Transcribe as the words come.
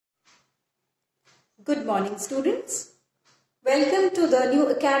Good morning, students. Welcome to the new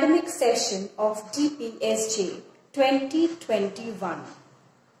academic session of DPSJ 2021.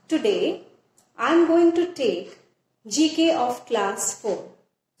 Today, I am going to take GK of class 4.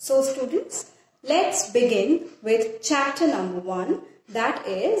 So, students, let's begin with chapter number 1, that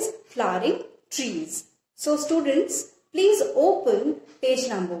is flowering trees. So, students, please open page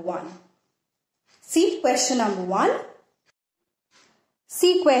number 1. See question number 1.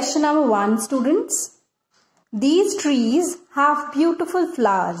 See question number 1, students. These trees have beautiful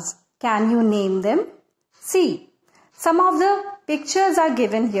flowers. Can you name them? See, some of the pictures are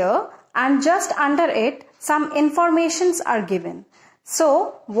given here and just under it some informations are given.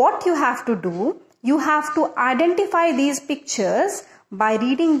 So, what you have to do, you have to identify these pictures by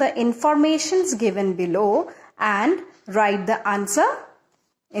reading the informations given below and write the answer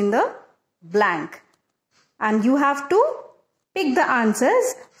in the blank. And you have to pick the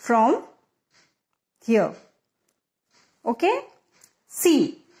answers from here. Okay?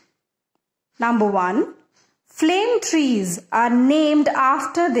 See, number 1, flame trees are named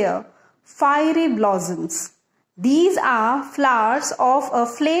after their fiery blossoms. These are flowers of a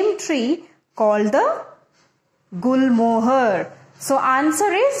flame tree called the Gulmohar. So,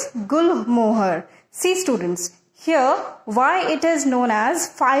 answer is Gulmohar. See, students, here why it is known as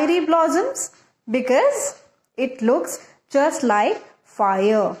fiery blossoms? Because it looks just like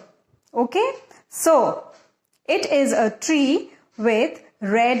fire. Okay? So, it is a tree with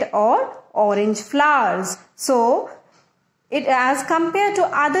red or orange flowers. So, it as compared to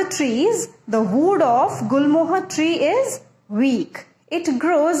other trees, the wood of Gulmohar tree is weak. It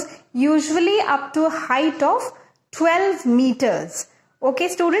grows usually up to a height of 12 meters. Okay,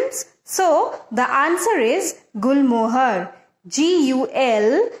 students? So, the answer is Gulmohar.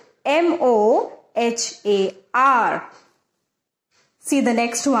 Gulmohar. See the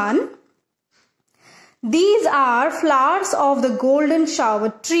next one. These are flowers of the golden shower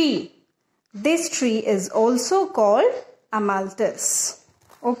tree. This tree is also called Amalthus.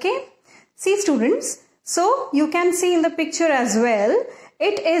 Okay. See, students. So, you can see in the picture as well.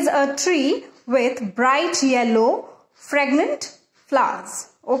 It is a tree with bright yellow fragrant flowers.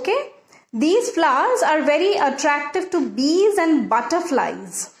 Okay. These flowers are very attractive to bees and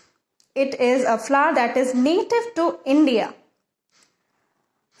butterflies. It is a flower that is native to India.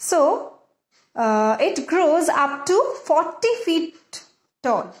 So, it grows up to 40 feet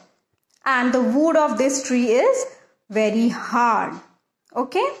tall and the wood of this tree is very hard.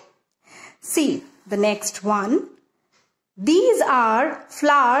 Okay. See the next one. These are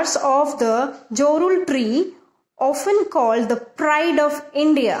flowers of the Jorul tree, often called the pride of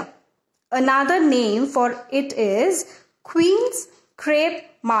India. Another name for it is Queen's crepe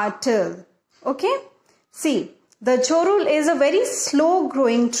myrtle. Okay. See, the Jorul is a very slow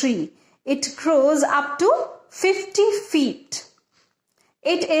growing tree. It grows up to 50 feet.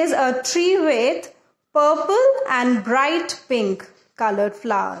 It is a tree with purple and bright pink colored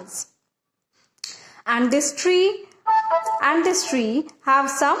flowers. And this tree have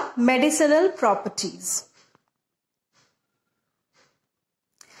some medicinal properties.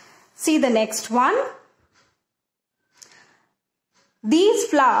 See the next one. These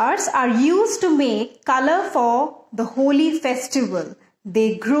flowers are used to make color for the Holi festival.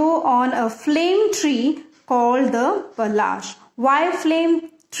 They grow on a flame tree called the Palash. Why flame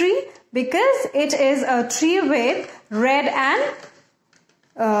tree? Because it is a tree with red and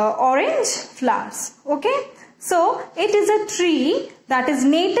orange flowers. Okay. So, it is a tree that is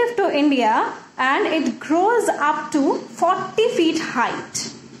native to India and it grows up to 40 feet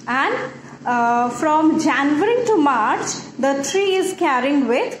height. And from January to March, the tree is carrying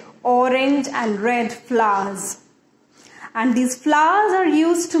with orange and red flowers. And these flowers are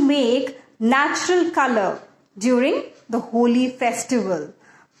used to make natural color during the Holi festival.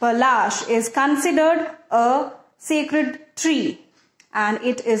 Palash is considered a sacred tree and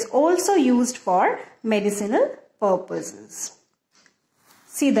it is also used for medicinal purposes.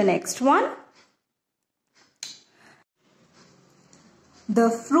 See the next one. The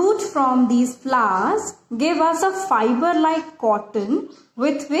fruit from these flowers give us a fiber like cotton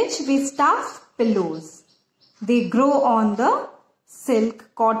with which we stuff pillows. They grow on the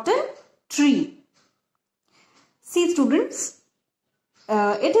silk cotton tree. See, students,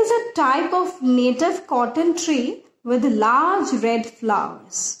 it is a type of native cotton tree with large red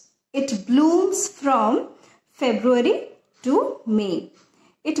flowers. It blooms from February to May.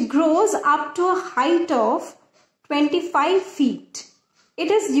 It grows up to a height of 25 feet.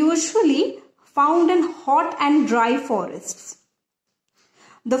 It is usually found in hot and dry forests.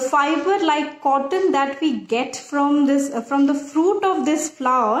 The fiber like cotton that we get from the fruit of this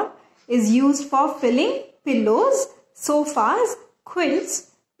flower is used for filling pillows, sofas,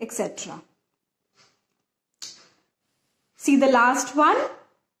 quilts, etc. See the last one.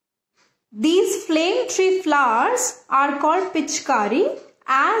 These flame tree flowers are called pitchkari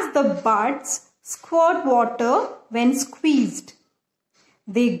as the buds squirt water when squeezed.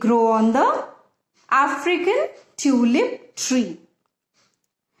 They grow on the African tulip tree.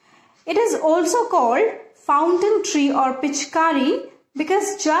 It is also called fountain tree or pitchkari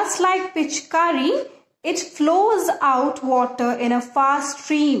because just like pitchkari, it flows out water in a fast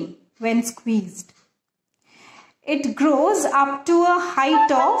stream when squeezed. It grows up to a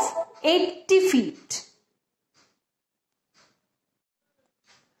height of 80 feet.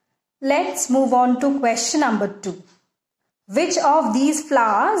 Let's move on to question number 2. Which of these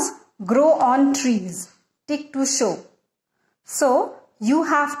flowers grow on trees? Tick to show. So, you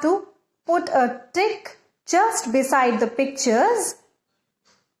have to put a tick just beside the pictures,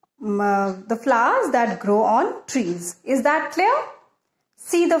 the flowers that grow on trees. Is that clear?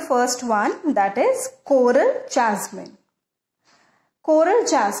 See the first one, that is coral jasmine. Coral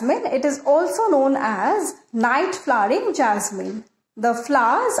jasmine, it is also known as night flowering jasmine. The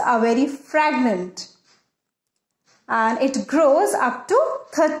flowers are very fragrant and it grows up to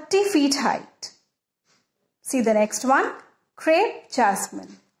 30 feet height. See the next one, crepe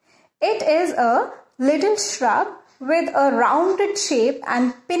jasmine. It is a little shrub with a rounded shape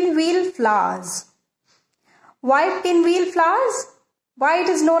and pinwheel flowers. Why pinwheel flowers? Why it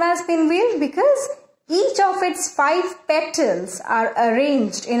is known as pinwheel? Because each of its 5 petals are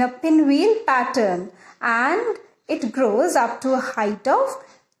arranged in a pinwheel pattern and it grows up to a height of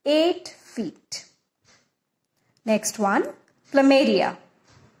 8 feet. Next one, plumeria.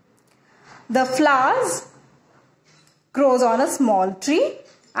 The flowers grows on a small tree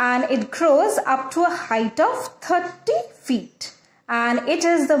and it grows up to a height of 30 feet and it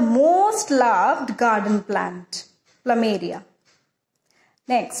is the most loved garden plant, plumeria.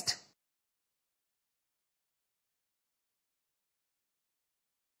 Next.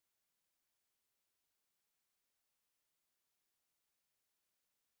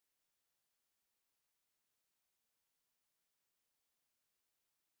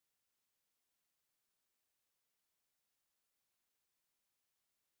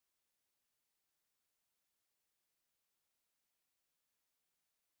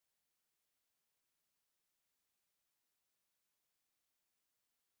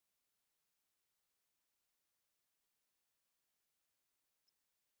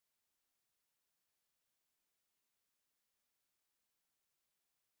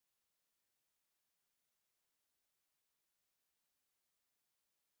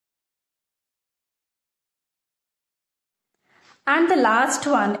 And the last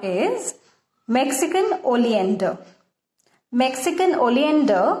one is Mexican oleander. Mexican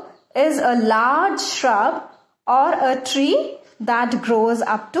oleander is a large shrub or a tree that grows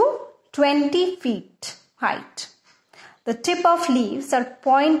up to 20 feet height. The tip of leaves are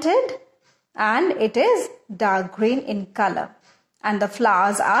pointed and it is dark green in color and the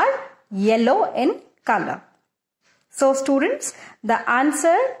flowers are yellow in color. So students, the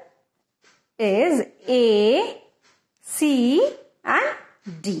answer is A, C and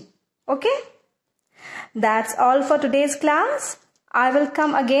D. Okay? That's all for today's class. I will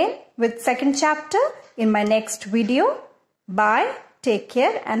come again with second chapter in my next video. Bye. Take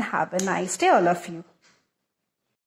care and have a nice day all of you.